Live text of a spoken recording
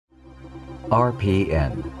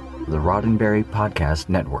RPN, the Roddenberry Podcast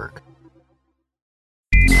Network.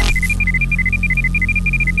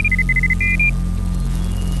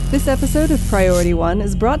 This episode of Priority One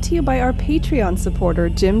is brought to you by our Patreon supporter,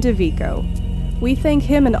 Jim DeVico. We thank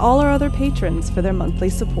him and all our other patrons for their monthly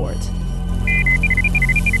support.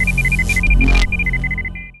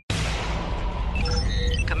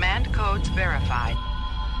 Command codes verified.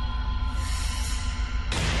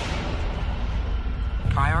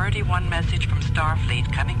 Priority One message from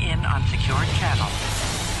Starfleet coming in on secured channel.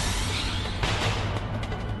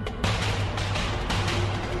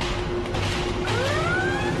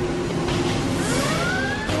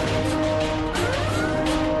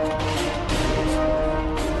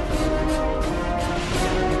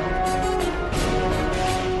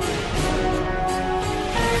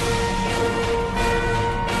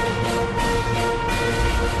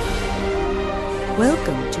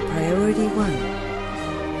 Welcome to Priority One.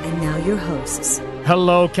 And now your hosts.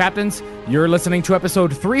 Hello, Captains. You're listening to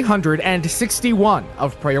episode 361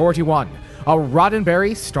 of Priority One, a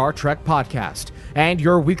Roddenberry Star Trek podcast, and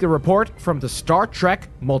your weekly report from the Star Trek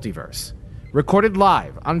multiverse. Recorded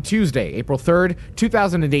live on Tuesday, April 3rd,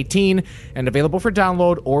 2018, and available for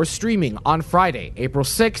download or streaming on Friday, April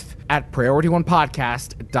 6th at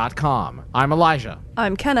PriorityOnePodcast.com. I'm Elijah.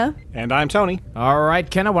 I'm Kenna. And I'm Tony. All right,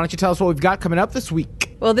 Kenna, why don't you tell us what we've got coming up this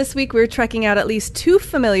week? Well, this week we're trekking out at least 2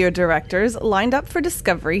 familiar directors lined up for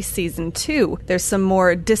Discovery Season 2. There's some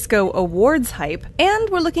more Disco Awards hype, and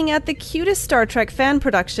we're looking at the cutest Star Trek fan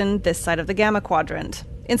production this side of the Gamma Quadrant.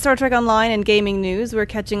 In Star Trek Online and gaming news, we're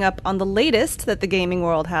catching up on the latest that the gaming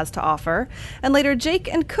world has to offer. And later, Jake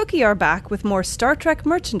and Cookie are back with more Star Trek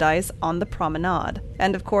merchandise on the promenade.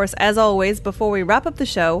 And of course, as always, before we wrap up the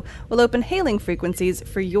show, we'll open hailing frequencies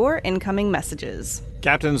for your incoming messages.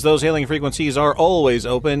 Captains, those hailing frequencies are always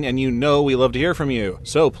open, and you know we love to hear from you.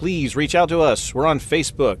 So please reach out to us. We're on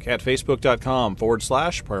Facebook at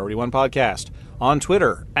facebook.com/Priority One Podcast, on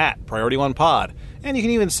Twitter at Priority One Pod, and you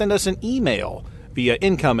can even send us an email via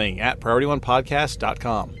incoming at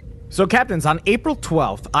PriorityOnePodcast.com. So, Captains, on April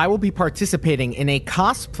 12th, I will be participating in a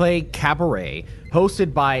cosplay cabaret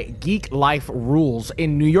hosted by Geek Life Rules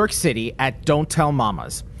in New York City at Don't Tell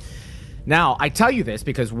Mamas. Now, I tell you this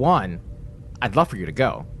because, one, I'd love for you to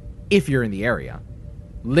go, if you're in the area.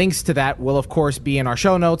 Links to that will, of course, be in our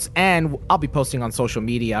show notes, and I'll be posting on social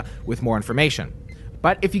media with more information.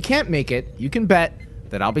 But if you can't make it, you can bet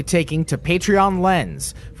that I'll be taking to Patreon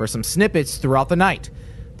Lens for some snippets throughout the night.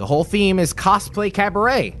 The whole theme is cosplay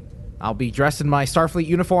cabaret. I'll be dressed in my Starfleet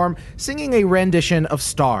uniform, singing a rendition of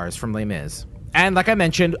Stars from Les Mis. And like I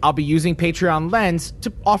mentioned, I'll be using Patreon Lens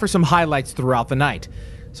to offer some highlights throughout the night.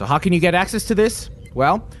 So how can you get access to this?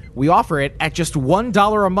 Well, we offer it at just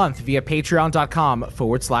 $1 a month via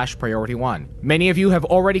patreon.com/Priority One. Many of you have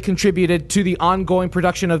already contributed to the ongoing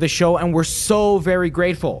production of the show, and we're so very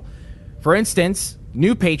grateful. For instance,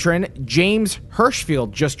 new patron James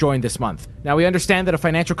Hirschfield just joined this month. Now, we understand that a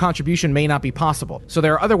financial contribution may not be possible, so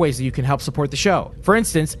there are other ways that you can help support the show. For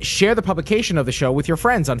instance, share the publication of the show with your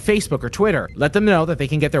friends on Facebook or Twitter. Let them know that they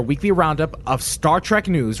can get their weekly roundup of Star Trek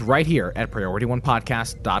news right here at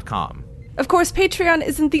PriorityOnePodcast.com. Of course, Patreon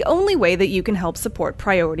isn't the only way that you can help support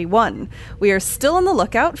Priority One. We are still on the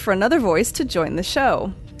lookout for another voice to join the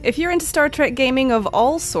show. If you're into Star Trek gaming of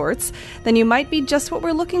all sorts, then you might be just what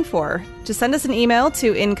we're looking for. Just send us an email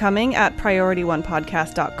to incoming at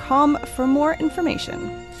PriorityOnePodcast.com for more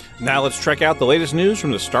information. Now let's check out the latest news from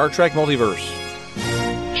the Star Trek multiverse.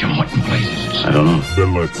 Jim, what in blazes? I don't know.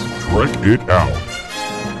 Then let's trek it out.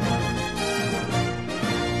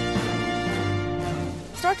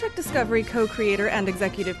 Star Trek Discovery co-creator and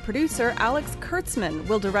executive producer Alex Kurtzman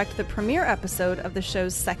will direct the premiere episode of the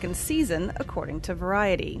show's second season, according to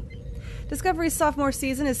Variety. Discovery's sophomore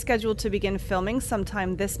season is scheduled to begin filming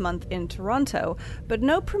sometime this month in Toronto, but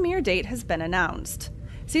no premiere date has been announced.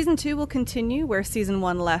 Season 2 will continue where Season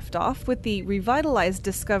 1 left off, with the revitalized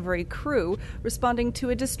Discovery crew responding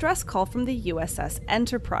to a distress call from the USS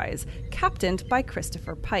Enterprise, captained by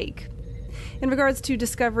Christopher Pike. In regards to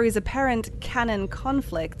Discovery's apparent canon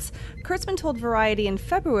conflicts, Kurtzman told Variety in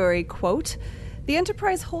February, quote, "The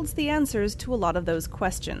Enterprise holds the answers to a lot of those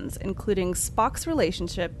questions, including Spock's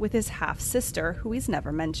relationship with his half-sister, who he's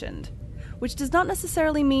never mentioned. Which does not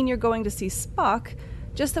necessarily mean you're going to see Spock,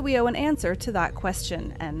 just that we owe an answer to that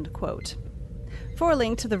question," end quote. For a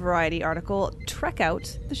link to the Variety article, trek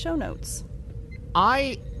out the show notes.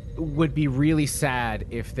 I would be really sad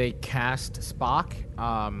if they cast Spock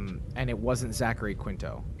and it wasn't Zachary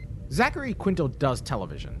Quinto. Zachary Quinto does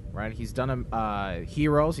television, right? He's done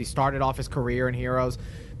Heroes. He started off his career in Heroes.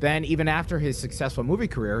 Then even after his successful movie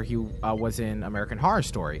career, he was in American Horror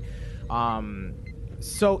Story.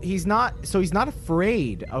 So he's not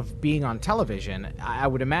afraid of being on television. I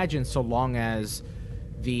would imagine, so long as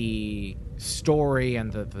the story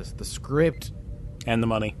and the script and the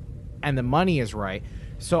money is right.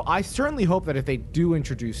 So I certainly hope that if they do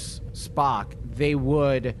introduce Spock, they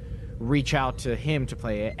would reach out to him to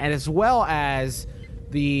play it, and as well as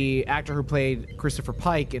the actor who played Christopher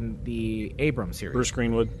Pike in the Abrams series, Bruce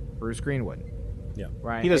Greenwood. Yeah,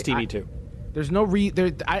 right. He does TV too. There's no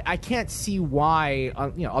I can't see why,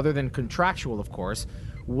 other than contractual, of course,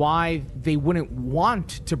 why they wouldn't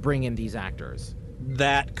want to bring in these actors.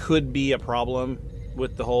 That could be a problem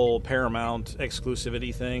with the whole Paramount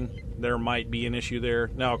exclusivity thing. There might be an issue there.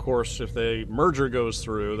 Now, of course, if the merger goes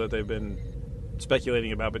through that they've been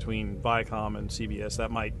speculating about between Viacom and CBS,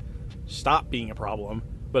 that might stop being a problem,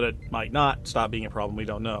 but it might not stop being a problem. We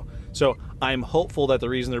don't know. So I'm hopeful that the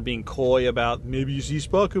reason they're being coy about maybe you see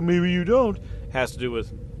Spock and maybe you don't has to do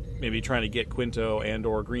with maybe trying to get Quinto and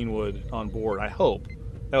or Greenwood on board. I hope.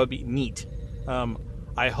 That would be neat.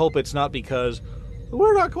 I hope it's not because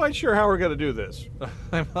we're not quite sure how we're going to do this.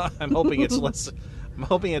 I'm hoping it's less. I'm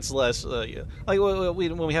hoping it's less. Like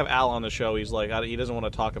when we have Al on the show, he's like he doesn't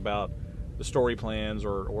want to talk about the story plans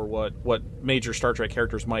or what major Star Trek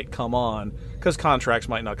characters might come on because contracts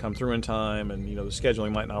might not come through in time and the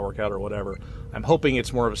scheduling might not work out or whatever. I'm hoping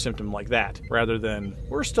it's more of a symptom like that rather than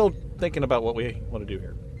we're still thinking about what we want to do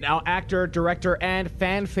here. Now, actor, director, and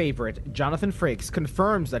fan favorite Jonathan Frakes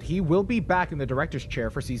confirms that he will be back in the director's chair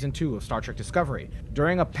for Season 2 of Star Trek Discovery.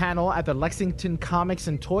 During a panel at the Lexington Comics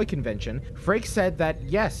and Toy Convention, Frakes said that,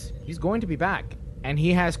 yes, he's going to be back. And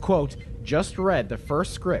he has, quote, just read the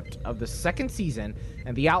first script of the second season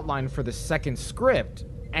and the outline for the second script,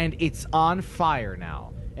 and it's on fire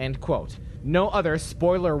now, end quote. No other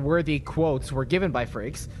spoiler-worthy quotes were given by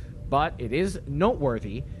Frakes, but it is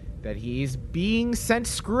noteworthy that he's being sent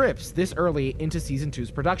scripts this early into Season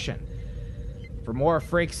 2's production. For more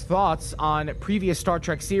Frakes' thoughts on previous Star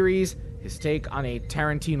Trek series, his take on a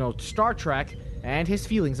Tarantino Star Trek, and his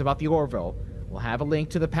feelings about the Orville, we'll have a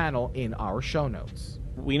link to the panel in our show notes.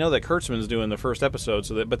 We know that Kurtzman's doing the first episode,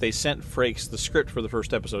 but they sent Frakes the script for the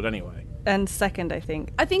first episode anyway. And second, I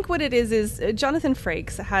think. I think what it is Jonathan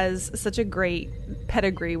Frakes has such a great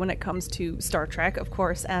pedigree when it comes to Star Trek, of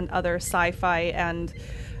course, and other sci-fi and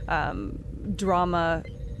drama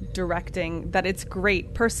directing, that it's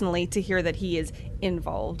great personally to hear that he is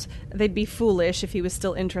involved. They'd be foolish if he was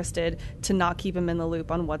still interested to not keep him in the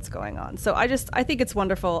loop on what's going on. So I think it's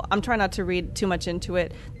wonderful. I'm trying not to read too much into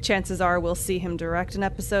it. Chances are we'll see him direct an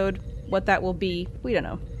episode. What that will be, we don't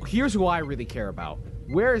know. Here's who I really care about.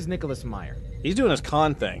 Where is Nicholas Meyer? He's doing his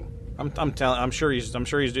Khan thing. I'm sure he's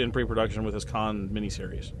doing pre-production with his Khan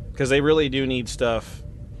miniseries because they really do need stuff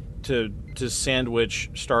to sandwich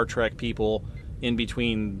Star Trek people in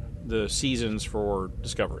between the seasons for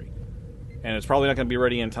Discovery, and it's probably not going to be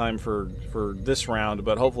ready in time for this round.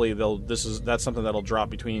 But hopefully, that's something that'll drop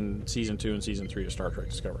between season 2 and season 3 of Star Trek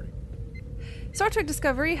Discovery. Star Trek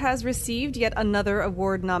Discovery has received yet another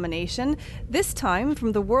award nomination, this time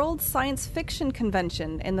from the World Science Fiction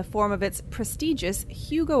Convention in the form of its prestigious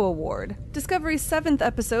Hugo Award. Discovery's 7th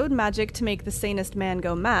episode, Magic to Make the Sanest Man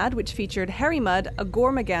Go Mad, which featured Harry Mudd, a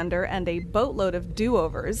Gormagander, and a boatload of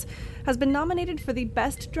do-overs, has been nominated for the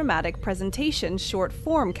Best Dramatic Presentation Short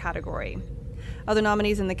Form category. Other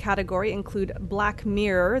nominees in the category include Black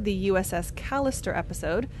Mirror, the USS Callister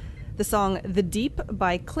episode, the song The Deep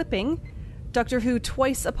by Clipping, Doctor Who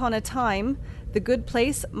Twice Upon a Time, The Good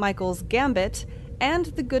Place, Michael's Gambit, and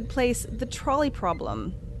The Good Place, The Trolley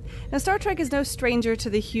Problem. Now, Star Trek is no stranger to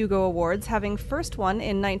the Hugo Awards, having first won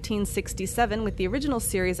in 1967 with the original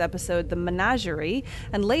series episode The Menagerie,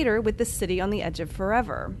 and later with The City on the Edge of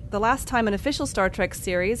Forever. The last time an official Star Trek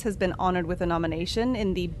series has been honored with a nomination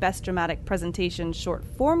in the Best Dramatic Presentation Short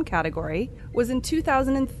Form category was in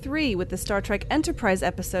 2003 with the Star Trek Enterprise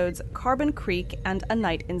episodes Carbon Creek and A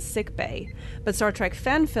Night in Sickbay. But Star Trek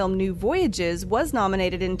fan film New Voyages was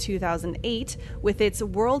nominated in 2008 with its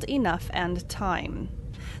World Enough and Time.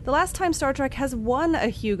 The last time Star Trek has won a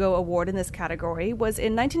Hugo Award in this category was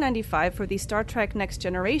in 1995 for the Star Trek Next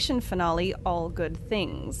Generation finale, All Good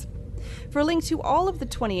Things. For a link to all of the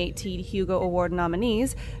 2018 Hugo Award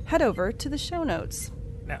nominees, head over to the show notes.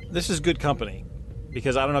 Now, this is good company,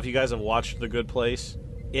 because I don't know if you guys have watched The Good Place.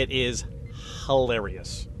 It is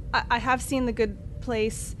hilarious. I have seen The Good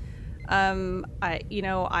Place.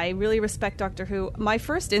 I really respect Doctor Who. My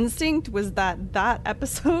first instinct was that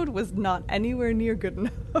episode was not anywhere near good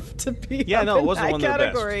enough to be it wasn't one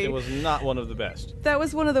category. of the best. It was not one of the best. That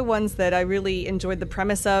was one of the ones that I really enjoyed the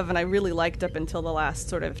premise of, and I really liked up until the last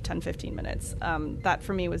sort of 10-15 minutes. That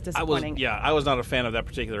for me was disappointing. I was not a fan of that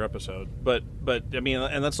particular episode, but I mean,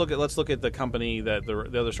 and let's look at the company that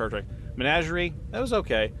the other Star Trek Menagerie. That was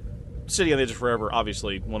okay. City on the Edge of Forever,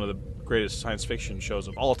 obviously one of the greatest science fiction shows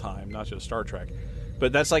of all time, not just Star Trek.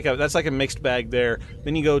 But that's like a mixed bag there.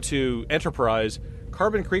 Then you go to Enterprise.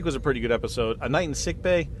 Carbon Creek was a pretty good episode. A Night in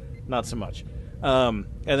Sickbay, not so much. And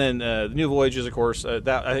then the New Voyages, of course.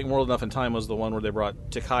 That I think World Enough in Time was the one where they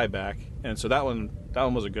brought Takai back, and so that one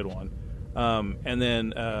was a good one. And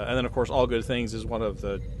then of course All Good Things is one of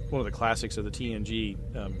the classics of the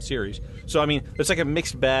TNG series. So I mean, it's like a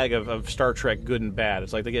mixed bag of Star Trek good and bad.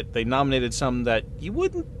 It's like they nominated some that you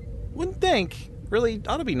wouldn't think really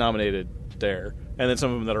ought to be nominated there, and then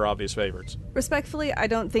some of them that are obvious favorites. Respectfully, I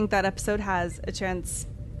don't think that episode has a chance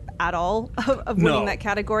at all of winning that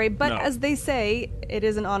category, but as they say, it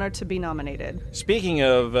is an honor to be nominated. Speaking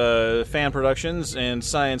of fan productions and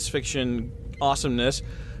science fiction awesomeness,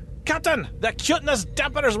 Captain, the cuteness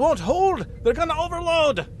dampeners won't hold! They're gonna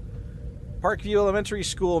overload! Parkview Elementary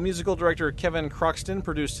School musical director Kevin Croxton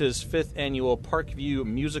produced his 5th annual Parkview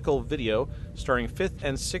musical video starring 5th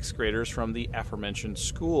and 6th graders from the aforementioned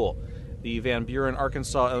school. The Van Buren,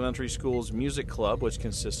 Arkansas Elementary School's music club, which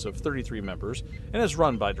consists of 33 members and is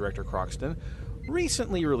run by director Croxton,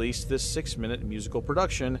 recently released this 6-minute musical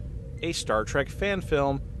production, a Star Trek fan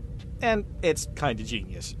film, and it's kinda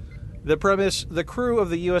genius. The premise, the crew of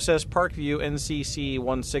the USS Parkview NCC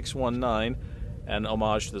 1619, an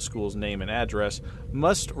homage to the school's name and address,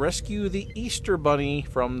 must rescue the Easter Bunny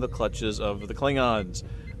from the clutches of the Klingons.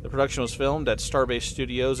 The production was filmed at Starbase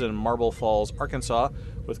Studios in Marble Falls, Arkansas,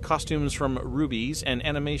 with costumes from Rubies and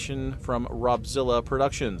animation from Robzilla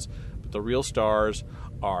Productions. But the real stars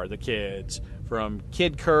are the kids. From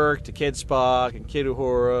Kid Kirk to Kid Spock and Kid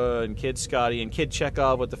Uhura and Kid Scotty and Kid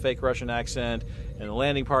Chekhov with the fake Russian accent and the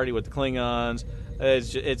landing party with the Klingons.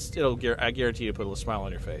 I guarantee you to put a smile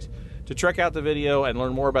on your face. To check out the video and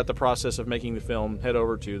learn more about the process of making the film, head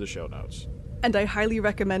over to the show notes. And I highly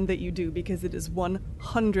recommend that you do, because it is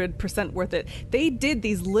 100% worth it. They did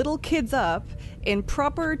these little kids up in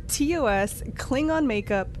proper TOS Klingon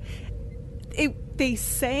makeup. They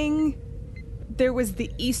sang. There was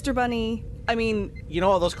the Easter Bunny. I mean, you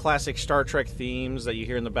know all those classic Star Trek themes that you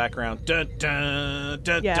hear in the background? Dun, dun,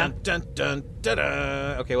 dun, dun, dun, dun, dun,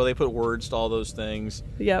 dun. Okay, well, they put words to all those things.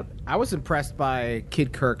 Yep. I was impressed by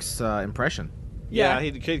Kid Kirk's impression. Yeah,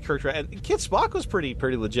 Kid Kirk, and Kid Spock was pretty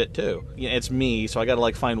legit too. It's me, so I got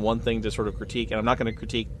to find one thing to sort of critique, and I'm not going to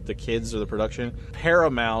critique the kids or the production.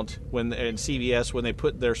 Paramount and CBS, when they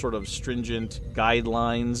put their sort of stringent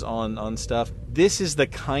guidelines on stuff, this is the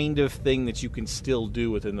kind of thing that you can still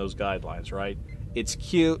do within those guidelines, right? It's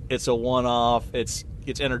cute, it's a one-off, it's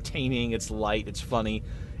entertaining, it's light, it's funny.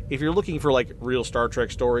 If you're looking for real Star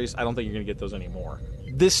Trek stories, I don't think you're going to get those anymore.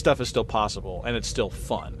 This stuff is still possible, and it's still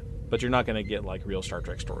fun. But you're not going to get real Star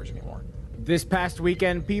Trek stories anymore. This past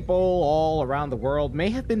weekend, people all around the world may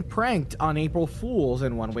have been pranked on April Fools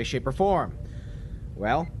in one way, shape, or form.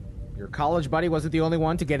 Well, your college buddy wasn't the only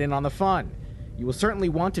one to get in on the fun. You will certainly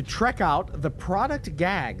want to check out the product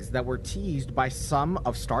gags that were teased by some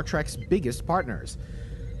of Star Trek's biggest partners.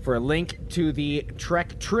 For a link to the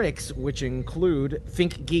Trek tricks, which include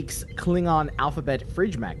ThinkGeek's Klingon alphabet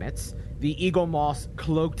fridge magnets, the Eaglemoss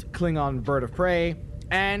cloaked Klingon bird of prey,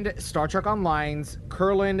 and Star Trek Online's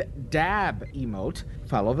Kurlan Dab emote,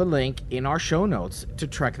 follow the link in our show notes to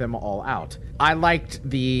check them all out. I liked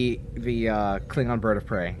the Klingon bird of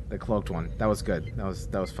prey, the cloaked one. That was good.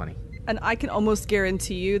 That was funny. And I can almost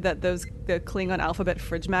guarantee you that the Klingon alphabet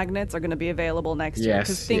fridge magnets are going to be available next year,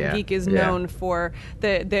 because ThinkGeek is known for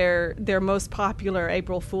their most popular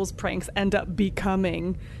April Fool's pranks end up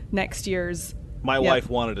becoming next year's. My wife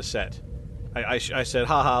wanted a set. I said,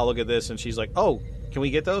 haha, look at this, and she's like, oh, can we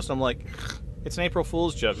get those? I'm like, it's an April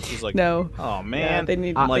Fool's joke. And she's like, no. Oh man.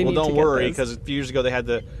 Yeah, I'm like, well, don't worry, because a few years ago they had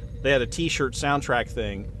a T-shirt soundtrack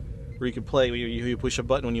thing where you could play. You push a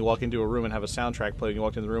button when you walk into a room and have a soundtrack play when you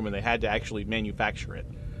walked in the room, and they had to actually manufacture it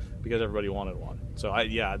because everybody wanted one. So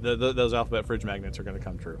those alphabet fridge magnets are going to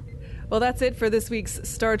come true. Well, that's it for this week's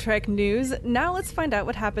Star Trek news. Now let's find out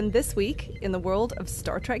what happened this week in the world of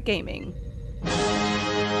Star Trek gaming.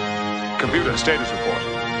 Computer status report.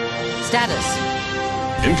 Status.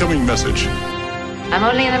 Incoming message. I'm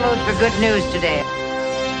only in the mood for good news today.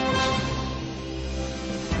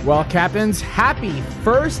 Well, Captains, happy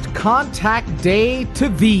First Contact Day to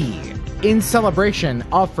thee. in celebration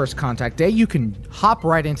of First Contact Day, you can hop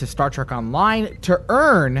right into Star Trek Online to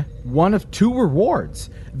earn one of two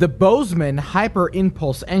rewards. The Bozeman Hyper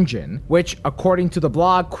Impulse Engine, which, according to the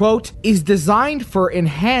blog, quote, is designed for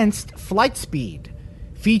enhanced flight speed,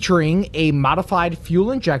 featuring a modified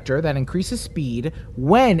fuel injector that increases speed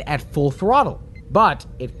when at full throttle, but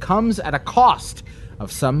it comes at a cost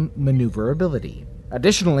of some maneuverability.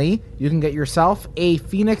 Additionally, you can get yourself a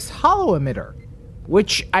Phoenix Hollow Emitter,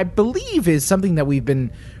 which I believe is something that we've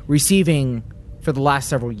been receiving for the last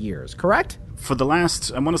several years, correct? For the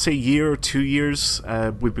last, I want to say, year or 2 years,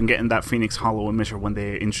 we've been getting that Phoenix Hollow Emitter when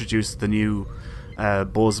they introduced the new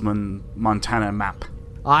Bozeman, Montana map.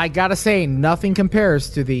 I gotta say, nothing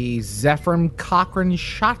compares to the Zephyr Cochrane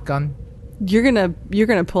shotgun. You're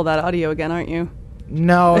gonna pull that audio again, aren't you?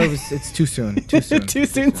 No, it's too soon. Too soon. Too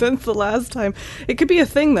soon since the last time. It could be a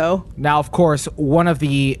thing, though. Now, of course, one of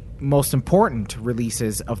the most important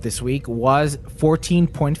releases of this week was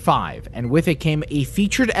 14.5, and with it came a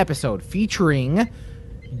featured episode featuring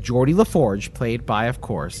Geordi LaForge, played by, of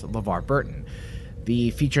course, LeVar Burton.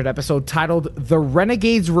 The featured episode, titled The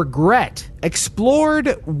Renegade's Regret, explored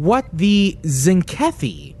what the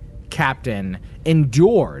Zenkethi captain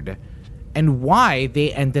endured and why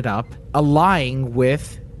they ended up allying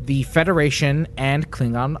with the Federation and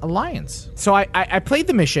Klingon Alliance. So I played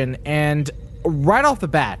the mission, and right off the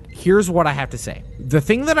bat, here's what I have to say. The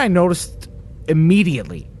thing that I noticed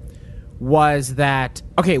immediately was that,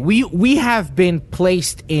 okay, we have been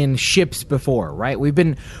placed in ships before, right? We've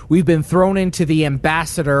been thrown into the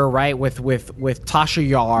Ambassador, right, with Tasha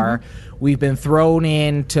Yar. Mm-hmm. We've been thrown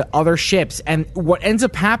into other ships, and what ends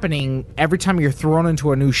up happening every time you're thrown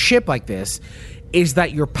into a new ship like this is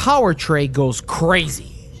that your power tray goes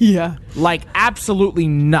crazy. Yeah. Like absolutely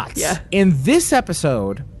nuts. Yeah. In this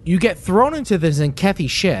episode, you get thrown into the Zenkethi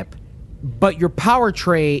ship, but your power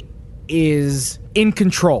tray is in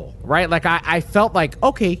control, right? Like I felt like,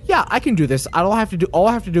 okay, yeah, I can do this. All I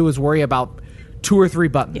have to do is worry about 2 or 3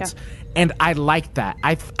 buttons. Yeah. And I liked that.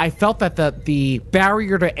 I felt that the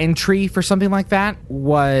barrier to entry for something like that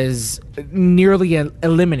was nearly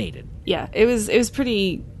eliminated. Yeah, it was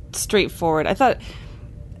pretty straightforward. I thought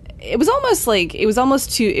it was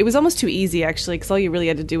almost too easy, actually, because all you really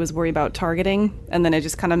had to do was worry about targeting, and then it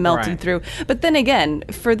just kind of melted through. But then again,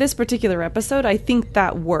 for this particular episode, I think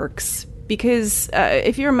that works. Because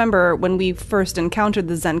if you remember when we first encountered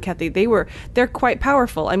the Zenkethi, they're quite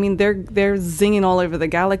powerful. I mean, they're zinging all over the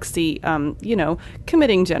galaxy,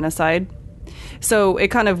 committing genocide. So it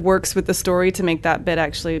kind of works with the story to make that bit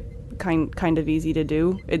actually kind of easy to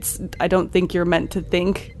do. I don't think you're meant to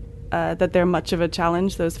think that they're much of a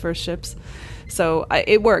challenge, those first ships. So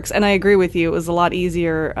it works, and I agree with you. It was a lot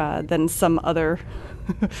easier than some other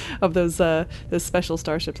of those special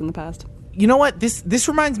starships in the past. You know what? This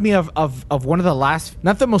reminds me of one of the last,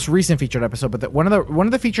 not the most recent featured episode, but one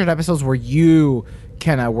of the featured episodes where you,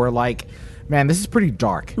 Kenna, were like, man, this is pretty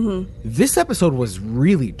dark. Mm-hmm. This episode was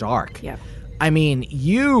really dark. Yeah. I mean,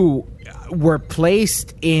 you were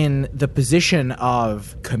placed in the position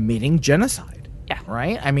of committing genocide. Yeah.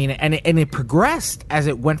 Right? I mean, and it progressed as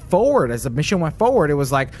it went forward. As the mission went forward, it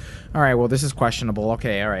was like, all right, well, this is questionable.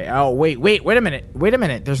 Okay, all right. Oh, wait a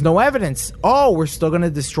minute. There's no evidence. Oh, we're still going to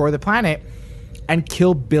destroy the planet and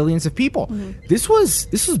kill billions of people. Mm-hmm. This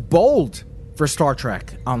was bold for Star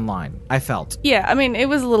Trek Online, I felt. Yeah, I mean, it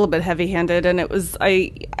was a little bit heavy-handed, and it was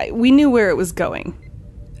we knew where it was going.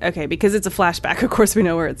 Okay, because it's a flashback, of course we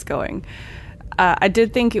know where it's going. I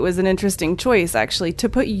did think it was an interesting choice, actually, to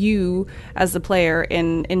put you as the player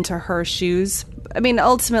into her shoes. I mean,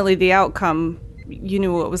 ultimately, the outcome, you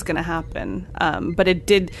knew what was going to happen, but it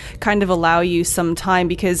did kind of allow you some time,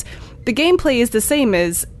 because the gameplay is the same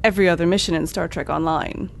as every other mission in Star Trek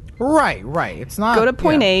Online. Right. It's not... Go to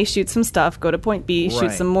point A, shoot some stuff. Go to point B,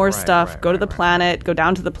 shoot some more stuff. Go to the planet, go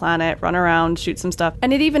down to the planet, run around, shoot some stuff.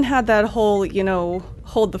 And it even had that whole,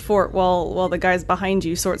 hold the fort while the guys behind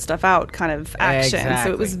you sort stuff out kind of action. Exactly.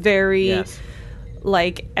 So it was very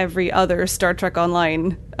like every other Star Trek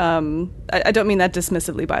Online. I don't mean that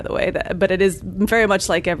dismissively, by the way, but it is very much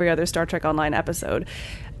like every other Star Trek Online episode.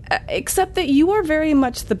 Except that you are very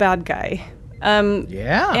much the bad guy.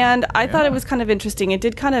 And I thought it was kind of interesting. It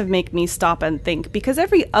did kind of make me stop and think, because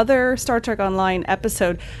every other Star Trek Online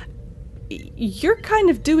episode, you're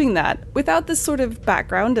kind of doing that without this sort of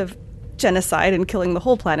background of genocide and killing the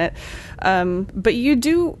whole planet. But you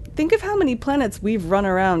do think of how many planets we've run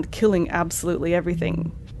around killing absolutely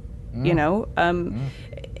everything. It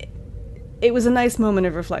was a nice moment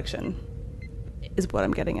of reflection, is what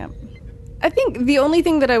I'm getting at. I think the only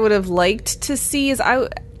thing that I would have liked to see is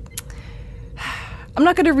I'm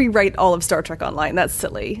not going to rewrite all of Star Trek Online. That's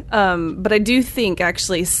silly. But I do think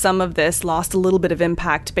actually some of this lost a little bit of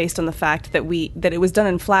impact based on the fact that it was done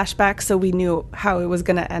in flashback, so we knew how it was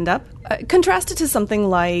going to end up. Contrasted to something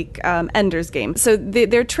like Ender's Game. So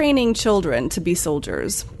they're training children to be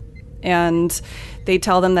soldiers. And they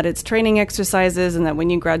tell them that it's training exercises and that when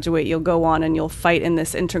you graduate, you'll go on and you'll fight in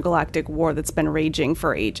this intergalactic war that's been raging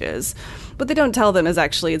for ages. What they don't tell them is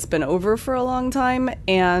actually it's been over for a long time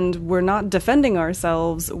and we're not defending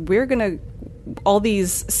ourselves. All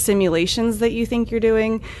these simulations that you think you're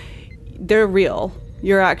doing, they're real.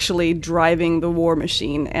 You're actually driving the war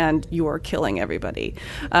machine and you're killing everybody.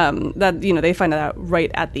 They find that out right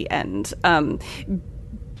at the end.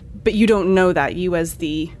 But you don't know that. You as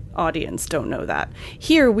the audience don't know that.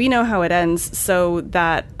 Here we know how it ends, so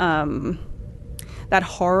that that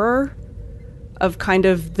horror of kind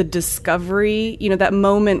of the discovery, that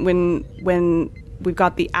moment when we've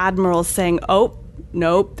got the admiral saying, "Oh,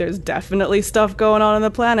 nope, there's definitely stuff going on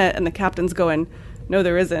the planet," and the captain's going, "No,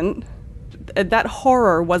 there isn't." That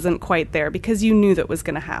horror wasn't quite there because you knew that was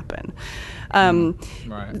going to happen.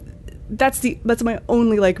 Right. That's my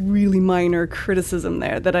only really minor criticism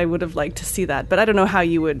there, that I would have liked to see that, but I don't know how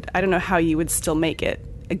you would still make it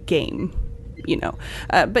a game,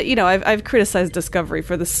 But I've criticized Discovery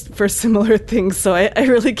for similar things, so I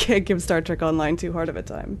really can't give Star Trek Online too hard of a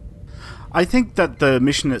time. I think that the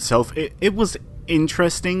mission itself, it was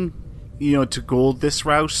interesting, to go this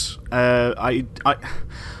route. I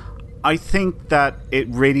think that it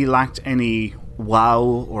really lacked any wow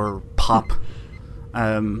or pop.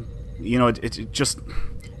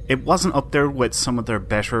 It wasn't up there with some of their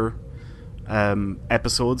better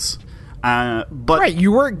episodes. But right,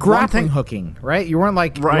 you weren't grappling hooking, right? You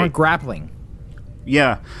weren't you weren't grappling.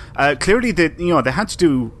 Yeah, clearly they had to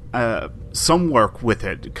do some work with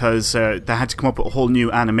it because they had to come up with whole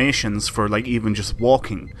new animations for even just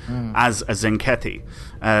walking as a Zenkethi.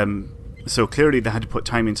 So clearly they had to put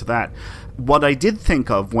time into that. What I did think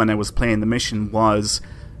of when I was playing the mission was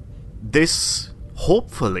this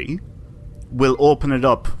hopefully will open it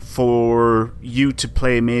up for you to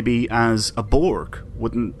play maybe as a Borg.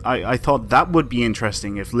 I thought that would be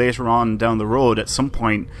interesting if later on down the road at some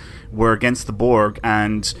point we're against the Borg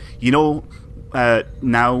and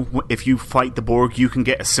now if you fight the Borg you can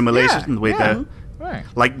get assimilated in the way that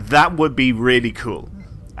that would be really cool,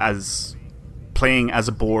 as playing as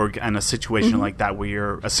a Borg and a situation like that where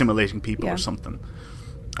you're assimilating people or something.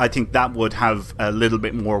 I think that would have a little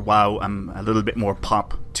bit more wow and a little bit more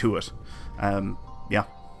pop to it.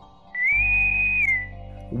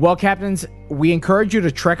 Well, Captains, we encourage you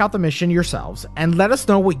to check out the mission yourselves and let us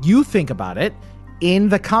know what you think about it in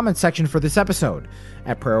the comment section for this episode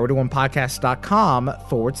at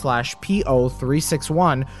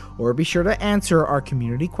PriorityOnePodcast.com/PO361, or be sure to answer our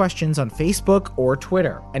community questions on Facebook or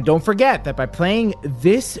Twitter. And don't forget that by playing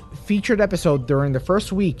this featured episode during the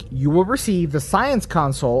first week, you will receive the Science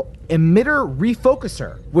Console Emitter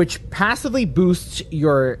Refocuser, which passively boosts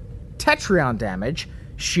your Tetrion damage,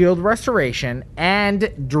 shield restoration, and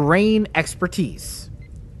drain expertise.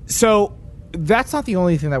 So that's not the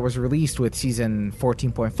only thing that was released with season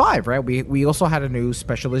 14.5, right? We also had a new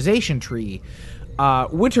specialization tree.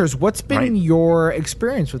 Winters, what's been your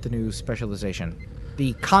experience with the new specialization?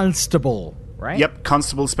 The Constable, right? Yep,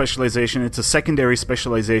 Constable specialization. It's a secondary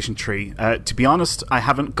specialization tree. To be honest, I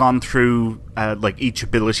haven't gone through each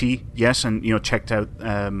ability yet and checked out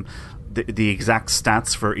the exact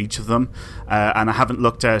stats for each of them, and I haven't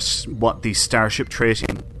looked at what the starship trait.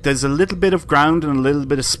 There's a little bit of ground and a little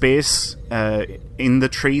bit of space in the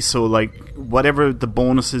tree, so whatever the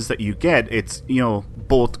bonuses that you get, it's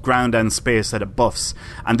both ground and space that it buffs.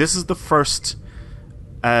 And this is the first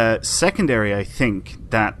secondary, I think,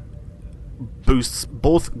 that boosts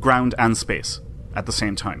both ground and space at the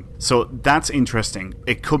same time. So that's interesting.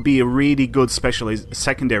 It could be a really good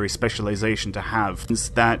secondary specialization to have. It's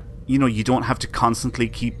that you don't have to constantly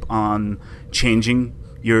keep on changing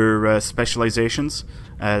your specializations.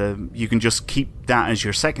 You can just keep that as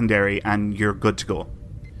your secondary and you're good to go.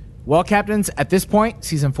 Well, Captains, at this point,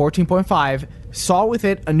 season 14.5 saw with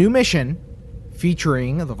it a new mission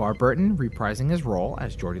featuring LeVar Burton reprising his role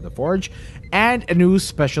as Geordi LaForge, and a new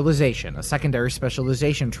specialization, a secondary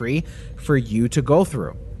specialization tree for you to go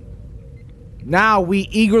through. Now we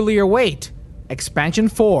eagerly await Expansion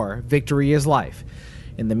 4, Victory is Life.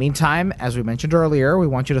 In the meantime, as we mentioned earlier, we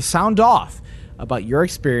want you to sound off about your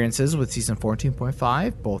experiences with Season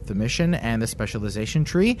 14.5, both the mission and the specialization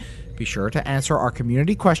tree. Be sure to answer our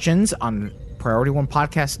community questions on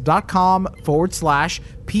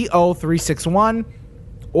PriorityOnePodcast.com/PO361,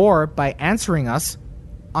 or by answering us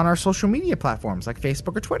on our social media platforms like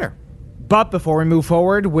Facebook or Twitter. But before we move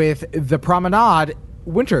forward with the promenade,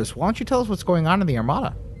 Winters, why don't you tell us what's going on in the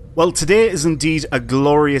Armada? Well, today is indeed a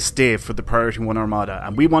glorious day for the Priority 1 Armada,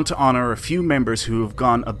 and we want to honour a few members who have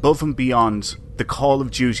gone above and beyond the call of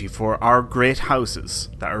duty for our great houses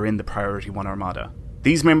that are in the Priority 1 Armada.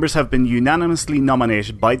 These members have been unanimously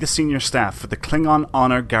nominated by the senior staff for the Klingon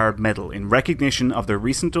Honor Guard Medal in recognition of their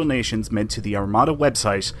recent donations made to the Armada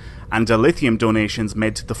website and dilithium donations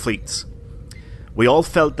made to the fleets. We all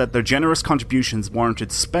felt that their generous contributions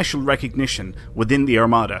warranted special recognition within the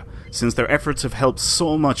Armada, since their efforts have helped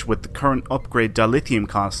so much with the current upgrade dilithium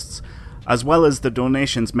costs, as well as the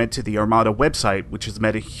donations made to the Armada website, which has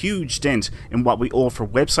made a huge dent in what we owe for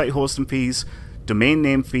website hosting fees, domain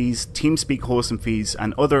name fees, TeamSpeak hosting fees,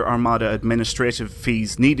 and other Armada administrative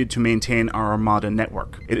fees needed to maintain our Armada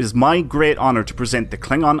network. It is my great honour to present the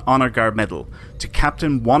Klingon Honor Guard Medal to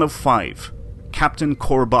Captain 1 of 5, Captain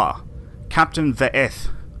Korba, Captain Ve'eth,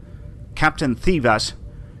 Captain Thivat,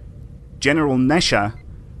 General Nesha,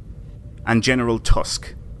 and General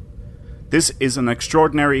Tusk. This is an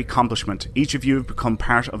extraordinary accomplishment. Each of you have become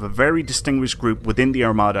part of a very distinguished group within the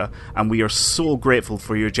Armada, and we are so grateful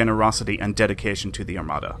for your generosity and dedication to the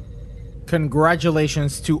Armada.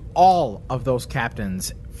 Congratulations to all of those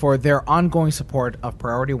captains for their ongoing support of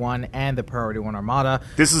Priority 1 and the Priority 1 Armada.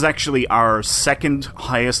 This is actually our second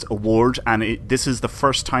highest award, and this is the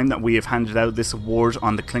first time that we have handed out this award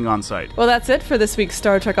on the Klingon side. Well, that's it for this week's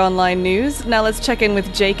Star Trek Online news. Now let's check in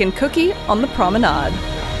with Jake and Cookie on the promenade.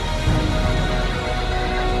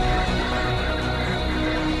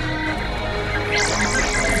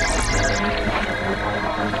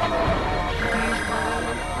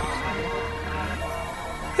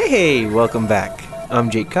 Hey, welcome back. I'm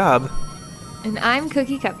Jake Cobb. And I'm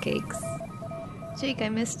Cookie Cupcakes. Jake, I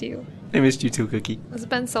missed you. I missed you too, Cookie. It's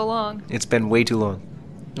been so long. It's been way too long.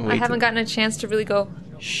 I haven't gotten a chance to really go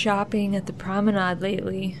shopping at the promenade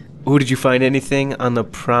lately. Oh, did you find anything on the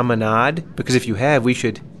promenade? Because if you have, we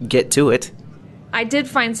should get to it. I did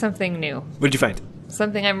find something new. What did you find?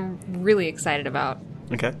 Something I'm really excited about.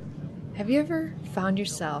 Okay. Have you ever found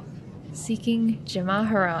yourself seeking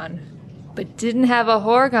Jamaharan, but didn't have a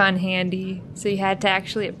Horgon handy, so you had to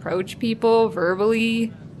actually approach people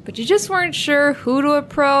verbally, but you just weren't sure who to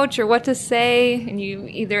approach or what to say, and you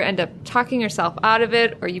either end up talking yourself out of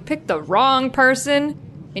it, or you pick the wrong person,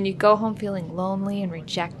 and you go home feeling lonely and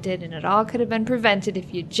rejected, and it all could have been prevented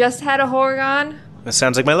if you just had a Horgon? That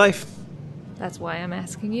sounds like my life. That's why I'm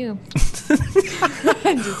asking you.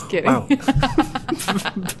 I'm just kidding. Wow.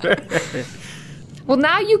 Well,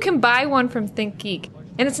 now you can buy one from ThinkGeek.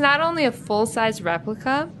 And it's not only a full-size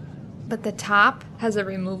replica, but the top has a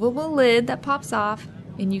removable lid that pops off,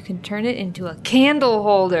 and you can turn it into a candle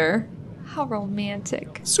holder. How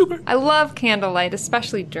romantic. Super. I love candlelight,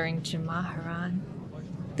 especially during Jamaharan.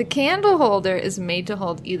 The candle holder is made to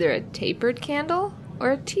hold either a tapered candle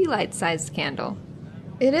or a tea light-sized candle.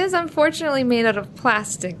 It is unfortunately made out of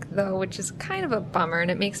plastic, though, which is kind of a bummer,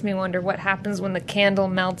 and it makes me wonder what happens when the candle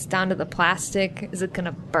melts down to the plastic. Is it going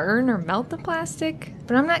to burn or melt the plastic?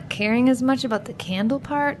 But I'm not caring as much about the candle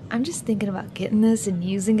part. I'm just thinking about getting this and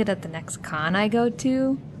using it at the next con I go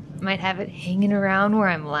to. Might have it hanging around where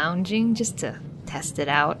I'm lounging just to test it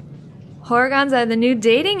out. Horgons are the new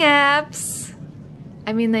dating apps.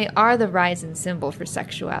 I mean, they are the rising symbol for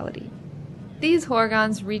sexuality. These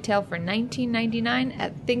Horgons retail for $19.99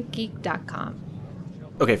 at ThinkGeek.com.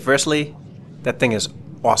 Okay, firstly, that thing is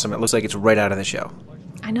awesome. It looks like it's right out of the show.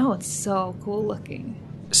 I know, it's so cool looking.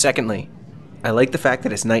 Secondly, I like the fact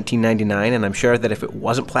that it's $19.99, and I'm sure that if it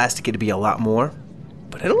wasn't plastic, it'd be a lot more.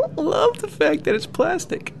 But I don't love the fact that it's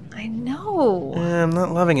plastic. I know. I'm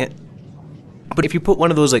not loving it. But if you put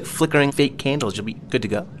one of those like flickering fake candles, you'll be good to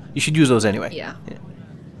go. You should use those anyway. Yeah.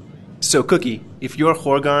 So, Cookie, if your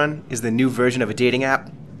Horgon is the new version of a dating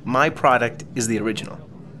app, my product is the original.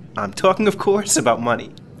 I'm talking, of course, about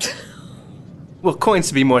money. Well, coins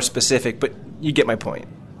to be more specific, but you get my point.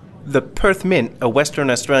 The Perth Mint, a Western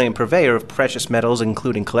Australian purveyor of precious metals,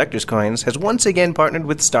 including collector's coins, has once again partnered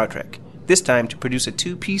with Star Trek, this time to produce a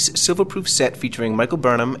two-piece silver-proof set featuring Michael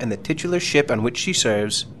Burnham and the titular ship on which she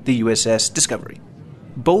serves, the USS Discovery.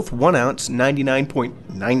 Both 1-ounce,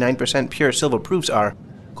 99.99% pure silver proofs are,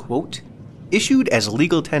 quote, issued as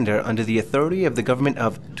legal tender under the authority of the government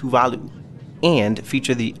of Tuvalu, and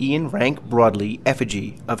feature the Ian Rank Broadley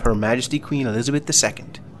effigy of Her Majesty Queen Elizabeth II,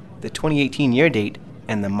 the 2018 year date,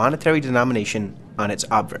 and the monetary denomination on its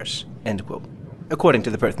obverse, end quote, according to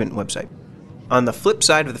the Perth Mint website. On the flip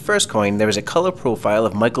side of the first coin, there is a color profile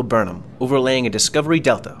of Michael Burnham, overlaying a Discovery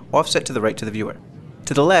Delta, offset to the right to the viewer.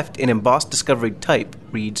 To the left, in embossed Discovery type,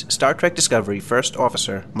 reads Star Trek Discovery First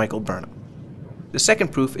Officer Michael Burnham. The second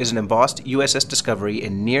proof is an embossed USS Discovery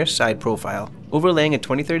in near side profile, overlaying a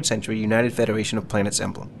 23rd century United Federation of Planets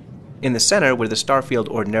emblem. In the center, where the starfield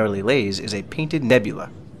ordinarily lays, is a painted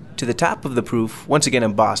nebula. To the top of the proof, once again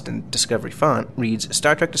embossed in Discovery font, reads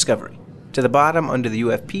Star Trek Discovery. To the bottom, under the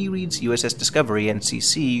UFP, reads USS Discovery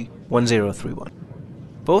NCC 1031.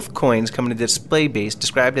 Both coins come in a display base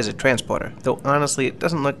described as a transporter, though honestly it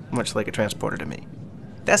doesn't look much like a transporter to me.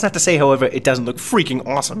 That's not to say, however, it doesn't look freaking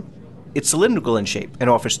awesome. It's cylindrical in shape and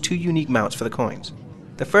offers two unique mounts for the coins.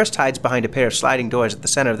 The first hides behind a pair of sliding doors at the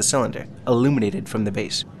center of the cylinder, illuminated from the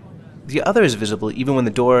base. The other is visible even when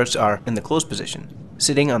the doors are in the closed position,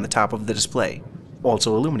 sitting on the top of the display,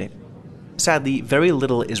 also illuminated. Sadly, very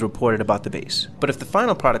little is reported about the base, but if the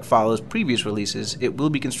final product follows previous releases, it will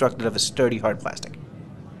be constructed of a sturdy hard plastic.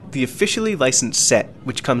 The officially licensed set,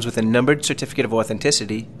 which comes with a numbered certificate of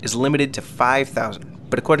authenticity, is limited to 5,000,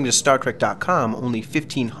 but according to StarTrek.com, only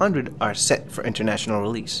 1,500 are set for international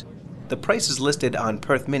release. The price is listed on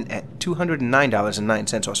Perth Mint at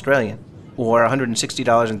 $209.09 Australian, or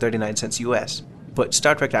 $160.39 US, but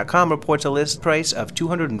StarTrek.com reports a list price of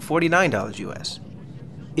 $249 US.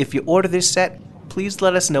 If you order this set, please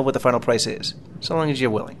let us know what the final price is, so long as you're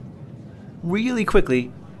willing. Really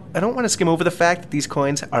quickly, I don't want to skim over the fact that these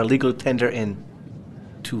coins are legal tender in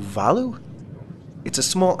Tuvalu? It's a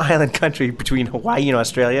small island country between Hawaii and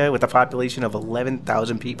Australia with a population of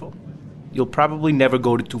 11,000 people. You'll probably never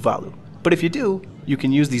go to Tuvalu, but if you do, you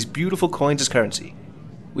can use these beautiful coins as currency,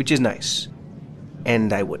 which is nice.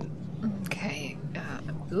 And I wouldn't. Okay,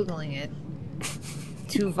 I'm Googling it.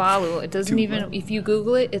 Tuvalu. It doesn't even, if you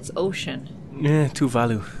Google it, it's ocean. Yeah,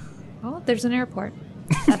 Tuvalu. Oh, there's an airport.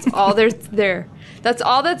 That's all there's there. That's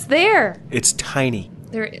all that's there. It's tiny.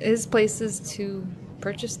 There is places to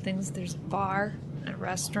purchase things. There's a bar, a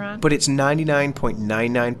restaurant. But it's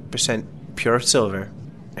 99.99% pure silver,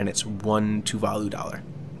 and it's $1 Tuvalu dollar.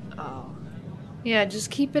 Oh. Yeah,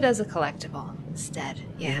 just keep it as a collectible instead.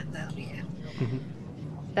 Yeah, that'll be good. Mm-hmm.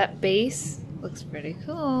 That base looks pretty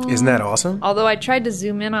cool. Isn't that awesome? Although I tried to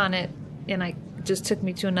zoom in on it, and it just took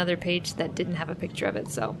me to another page that didn't have a picture of it,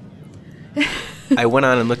 so... I went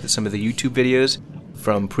on and looked at some of the YouTube videos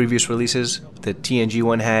from previous releases. The TNG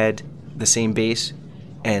one had the same base,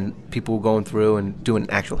 and people were going through and doing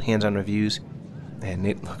actual hands-on reviews, and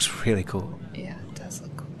it looks really cool. Yeah, it does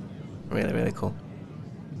look cool. Really, really cool.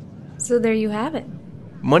 So there you have it.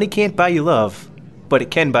 Money can't buy you love, but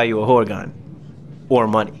it can buy you a Horgon. Or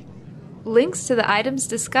money. Links to the items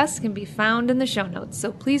discussed can be found in the show notes,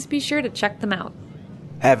 so please be sure to check them out.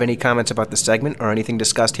 Have any comments about the segment or anything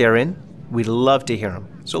discussed herein? We'd love to hear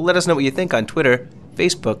them, so let us know what you think on Twitter,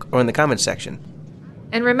 Facebook, or in the comments section.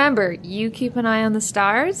 And remember, you keep an eye on the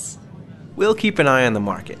stars. We'll keep an eye on the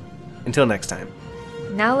market. Until next time.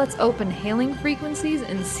 Now let's open hailing frequencies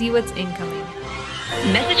and see what's incoming.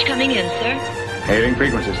 Message coming in, sir. Hailing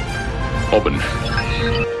frequencies. Open.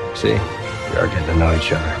 See, we are getting to know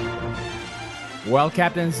each other. Well,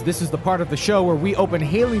 Captains, this is the part of the show where we open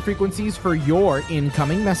hailing frequencies for your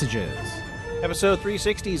incoming messages. Episode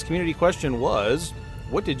 360's community question was,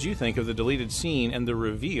 what did you think of the deleted scene and the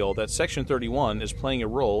reveal that Section 31 is playing a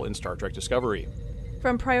role in Star Trek Discovery?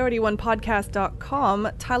 From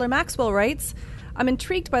PriorityOnePodcast.com, Tyler Maxwell writes, I'm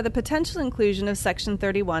intrigued by the potential inclusion of Section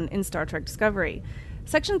 31 in Star Trek Discovery.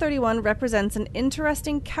 Section 31 represents an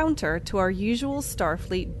interesting counter to our usual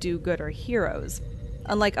Starfleet do-gooder heroes.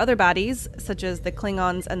 Unlike other baddies, such as the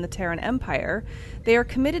Klingons and the Terran Empire, they are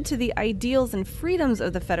committed to the ideals and freedoms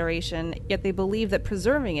of the Federation, yet they believe that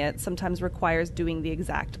preserving it sometimes requires doing the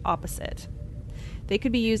exact opposite. They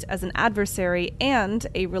could be used as an adversary and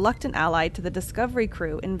a reluctant ally to the Discovery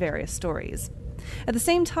crew in various stories. At the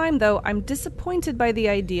same time, though, I'm disappointed by the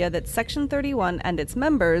idea that Section 31 and its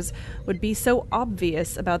members would be so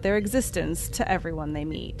obvious about their existence to everyone they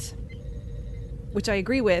meet. Which I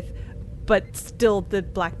agree with, but still the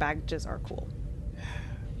black badges are cool.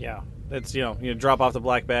 Yeah, it's, you drop off the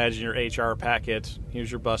black badge in your HR packet. Here's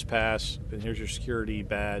your bus pass, and here's your security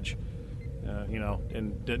badge.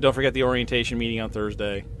 And don't forget the orientation meeting on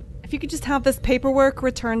Thursday. If you could just have this paperwork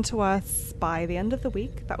returned to us by the end of the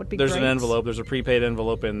week, that would be great. There's an envelope. There's a prepaid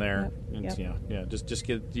envelope in there. Yep. Just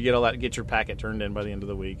get all that. Get your packet turned in by the end of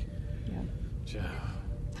the week. Yeah.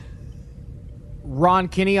 Ron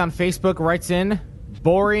Kinney on Facebook writes in,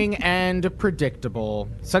 boring and predictable.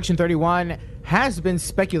 Section 31 has been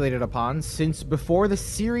speculated upon since before the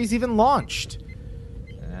series even launched.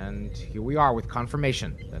 And here we are with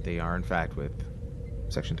confirmation that they are, in fact, with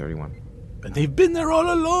Section 31. And they've been there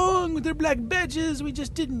all along with their black badges. We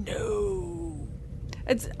just didn't know.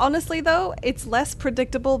 It's honestly, though, it's less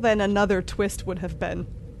predictable than another twist would have been.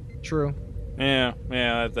 True.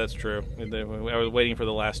 Yeah, that's true. I was waiting for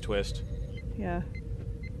the last twist. Yeah.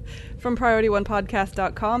 From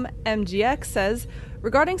PriorityOnePodcast.com, MGX says,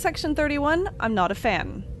 regarding Section 31, I'm not a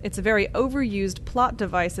fan. It's a very overused plot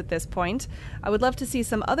device at this point. I would love to see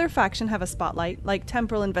some other faction have a spotlight, like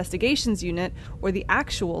Temporal Investigations Unit or the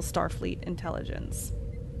actual Starfleet intelligence.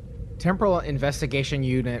 Temporal Investigation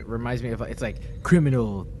Unit reminds me of, it's like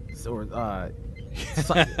criminal or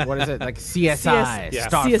what is it, like CSI?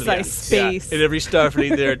 CSI Space. Yeah. In every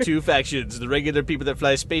Starfleet, there are two factions: the regular people that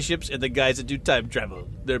fly spaceships and the guys that do time travel.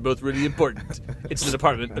 They're both really important. It's the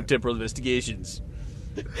Department of Temporal Investigations.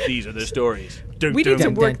 These are their stories. We need to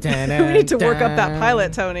work up that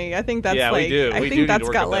pilot, Tony. I think that's we do. I think that's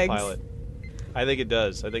got legs. I think it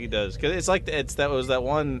does. Because it's like that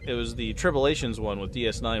was the Tribulations one with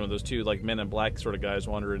DS9, when those two like Men in Black sort of guys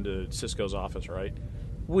wander into Cisco's office, right?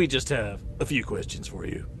 We just have a few questions for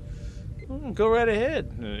you. Go right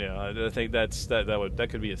ahead. Yeah, I think that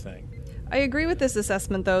could be a thing. I agree with this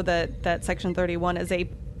assessment, though, that Section 31 is a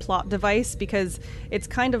plot device, because it's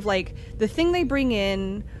kind of like the thing they bring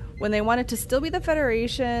in when they want it to still be the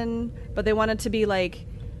Federation, but they want it to be like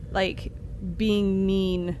being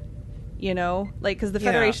mean, you know? Like, because the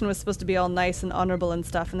Federation was supposed to be all nice and honorable and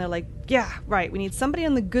stuff, and they're like, yeah, right, we need somebody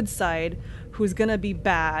on the good side who's gonna be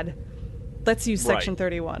bad. Let's use Section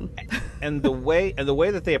 31. And the way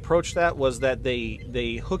that they approached that was that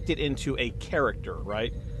they hooked it into a character,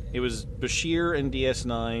 right? It was Bashir in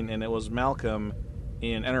DS9, and it was Malcolm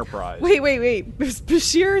in Enterprise. Wait. Is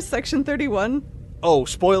Bashir Section 31? Oh,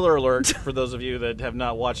 spoiler alert for those of you that have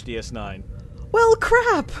not watched DS9. Well,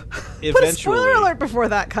 crap. Eventually. Put a spoiler alert before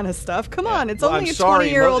that kind of stuff. Come on, it's only a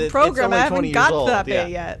 20-year-old program. I haven't got to that bit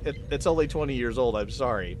yet. It's only 20 years old. I'm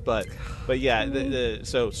sorry, but yeah.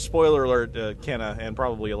 So spoiler alert, Kenna, and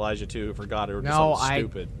probably Elijah too, who forgot it or just something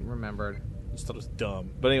stupid. I remembered. Just thought it was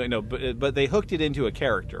dumb. But anyway, no. But they hooked it into a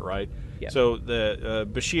character, right? Yeah. So the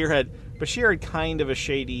Bashir had kind of a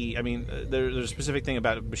shady. I mean, there's a specific thing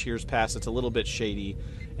about Bashir's past that's a little bit shady,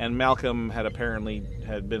 and Malcolm had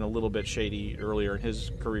been a little bit shady earlier in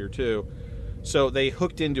his career too. So they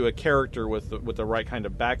hooked into a character with the right kind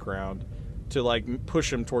of background to like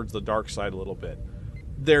push him towards the dark side a little bit.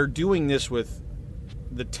 They're doing this with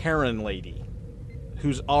the Terran lady,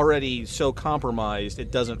 who's already so compromised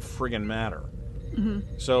it doesn't friggin' matter.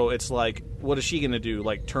 Mm-hmm. So it's like, what is she going to do?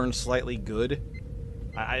 Like, turn slightly good?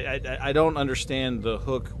 I don't understand the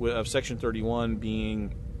hook of Section 31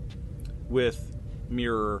 being with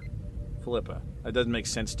Mirror Philippa. That doesn't make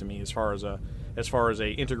sense to me as far as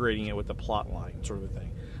integrating it with the plot line sort of a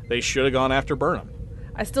thing. They should have gone after Burnham.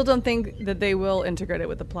 I still don't think that they will integrate it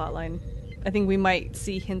with the plot line. I think we might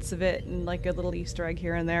see hints of it and like a little Easter egg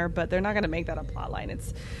here and there, but they're not going to make that a plot line.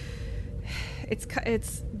 It's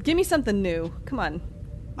give me something new. Come on.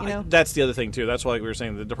 You know? That's the other thing too. That's why we were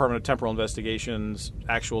saying the Department of Temporal Investigations,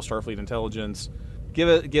 actual Starfleet intelligence,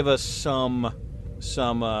 give us some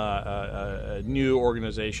new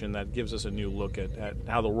organization that gives us a new look at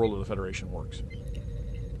how the world of the Federation works.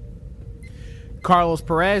 Carlos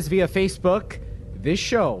Perez via Facebook. This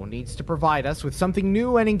show needs to provide us with something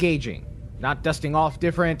new and engaging, not dusting off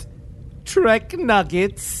different Trek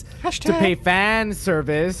nuggets to pay fan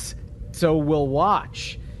service so we'll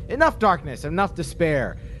watch. Enough darkness, enough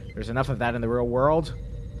despair. There's enough of that in the real world.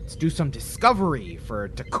 Let's do some discovery for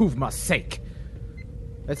Takuvma's sake.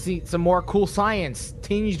 Let's see some more cool science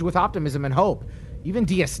tinged with optimism and hope. Even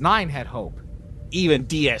DS9 had hope. Even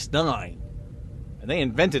DS9. And they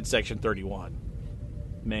invented Section 31.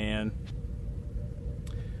 Man.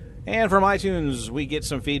 And from iTunes, we get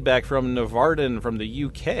some feedback from Navardan from the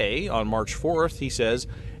UK on March 4th. He says,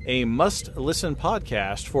 a must-listen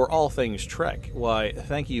podcast for all things Trek. Why,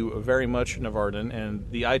 thank you very much, Navardan, and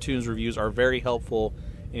the iTunes reviews are very helpful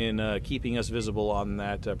in keeping us visible on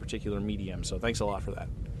that particular medium, so thanks a lot for that.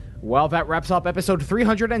 Well, that wraps up episode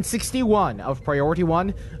 361 of Priority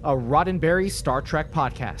One, a Roddenberry Star Trek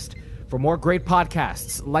podcast. For more great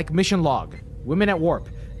podcasts like Mission Log, Women at Warp,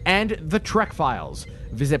 and The Trek Files,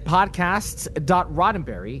 visit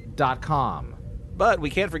podcasts.roddenberry.com. But we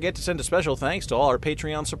can't forget to send a special thanks to all our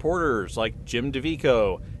Patreon supporters like Jim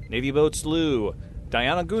DeVico, Navy Boats Lou,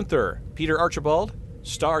 Diana Gunther, Peter Archibald,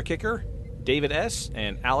 Star Kicker, David S.,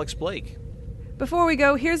 and Alex Blake. Before we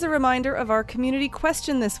go, here's a reminder of our community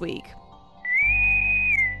question this week.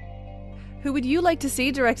 Who would you like to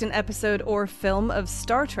see direct an episode or film of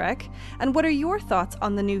Star Trek? And what are your thoughts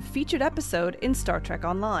on the new featured episode in Star Trek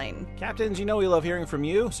Online? Captains, you know we love hearing from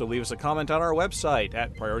you, so leave us a comment on our website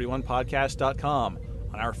at PriorityOnePodcast.com,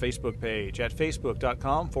 on our Facebook page at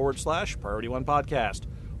Facebook.com/PriorityOnePodcast,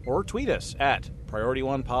 or tweet us at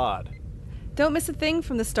PriorityOnePod. Don't miss a thing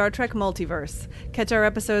from the Star Trek multiverse. Catch our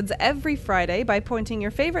episodes every Friday by pointing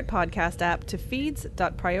your favorite podcast app to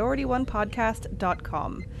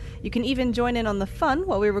feeds.priorityonepodcast.com. You can even join in on the fun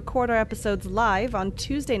while we record our episodes live on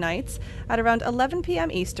Tuesday nights at around 11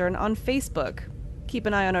 p.m. Eastern on Facebook. Keep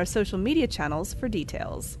an eye on our social media channels for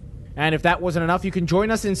details. And if that wasn't enough, you can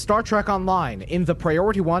join us in Star Trek Online in the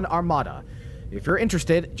Priority One Armada. If you're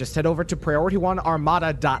interested, just head over to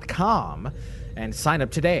PriorityOneArmada.com and sign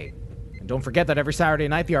up today. And don't forget that every Saturday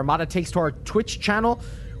night, the Armada takes to our Twitch channel,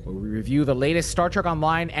 where we review the latest Star Trek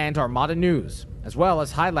Online and Armada news, as well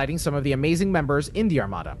as highlighting some of the amazing members in the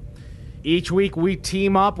Armada. Each week, we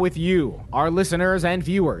team up with you, our listeners and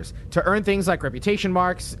viewers, to earn things like reputation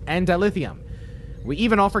marks and dilithium. We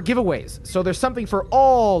even offer giveaways, so there's something for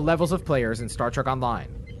all levels of players in Star Trek Online.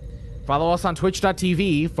 Follow us on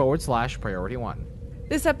twitch.tv/Priority One.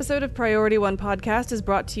 This episode of Priority One Podcast is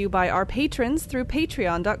brought to you by our patrons through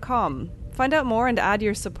patreon.com. Find out more and add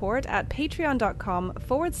your support at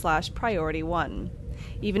patreon.com/Priority One.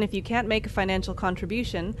 Even if you can't make a financial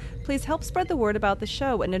contribution, please help spread the word about the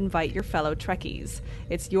show and invite your fellow Trekkies.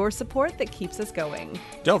 It's your support that keeps us going.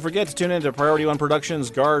 Don't forget to tune in to Priority One Productions'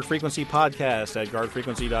 Guard Frequency podcast at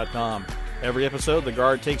guardfrequency.com. Every episode, the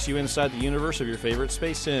Guard takes you inside the universe of your favorite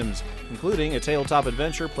space sims, including a tabletop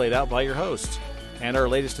adventure played out by your hosts. And our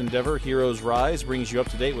latest endeavor, Heroes Rise, brings you up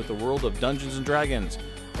to date with the world of Dungeons & Dragons.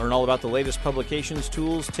 Learn all about the latest publications,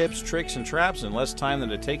 tools, tips, tricks, and traps in less time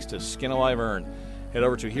than it takes to skin a wyvern. Head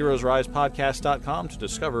over to heroesrisepodcast.com to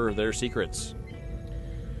discover their secrets.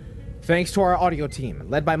 Thanks to our audio team,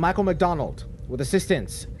 led by Michael McDonald, with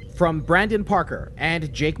assistance from Brandon Parker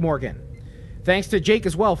and Jake Morgan. Thanks to Jake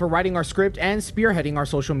as well for writing our script and spearheading our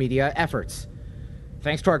social media efforts.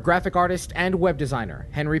 Thanks to our graphic artist and web designer,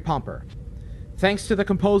 Henry Pomper. Thanks to the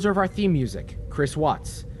composer of our theme music, Chris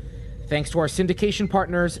Watts. Thanks to our syndication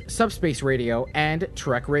partners, Subspace Radio and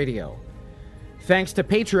Trek Radio. Thanks to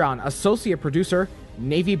Patreon associate producer,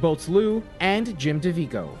 Navy Boats Lou and Jim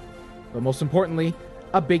DeVico. But most importantly,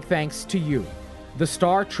 a big thanks to you, the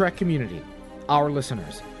Star Trek community, our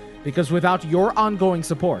listeners. Because without your ongoing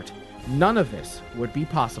support, none of this would be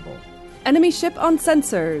possible. Enemy ship on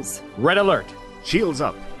sensors. Red alert. Shields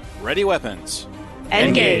up. Ready weapons.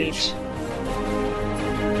 Engage.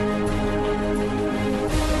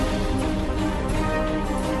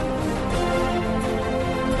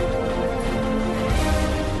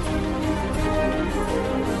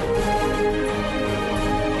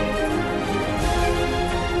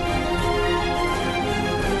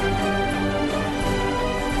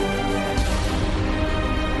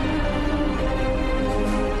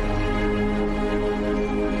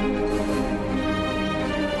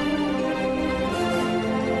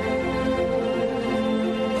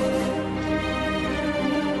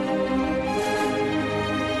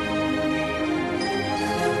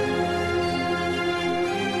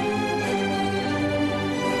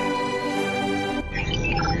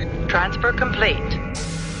 Transfer complete.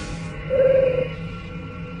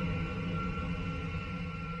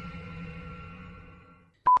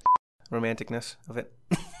 Romanticness of it.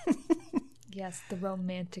 Yes, the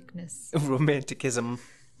romanticness. Romanticism.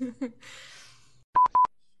 I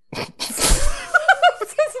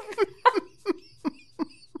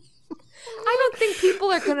don't think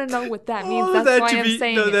people are going to know what that means. That's why I'm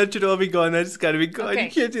saying no, it. that should all be gone. That's got to be gone. Okay.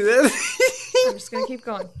 You can't do that. I'm just going to keep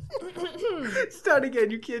going. Start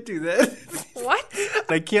again. You can't do that. What?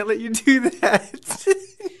 I can't let you do that.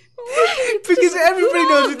 Because Because everybody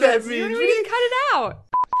knows what that means. You don't need to cut it out.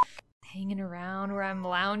 Hanging around where I'm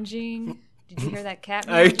lounging. Did you hear that cat?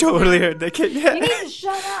 I totally heard that cat. Yeah. You need to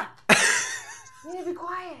shut up. You need to be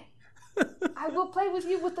quiet. I will play with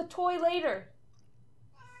you with the toy later.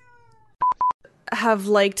 Have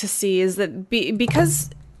liked to see is that because...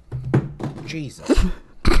 Jesus.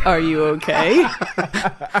 Are you okay?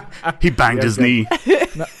 He banged his knee.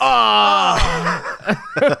 No, I'm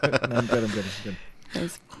good.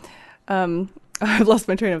 Nice. I've lost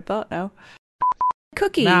my train of thought now.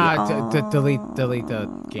 Cookie. Nah, delete the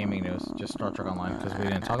gaming news. Just Star Trek Online because we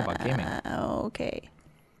didn't talk about gaming. Okay.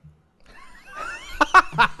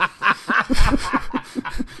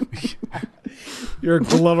 Your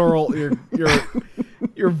guttural,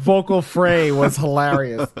 your vocal fray was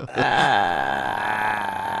hilarious.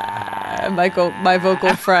 My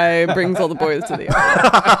vocal fry brings all the boys to the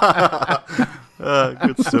yard.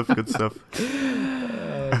 Good stuff.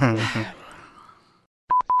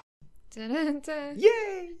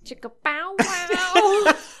 Yay! Chicka bow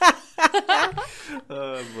wow.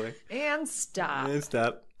 Oh boy. And stop.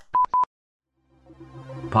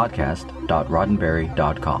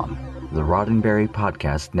 Podcast.roddenberry.com. The Roddenberry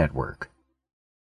Podcast Network.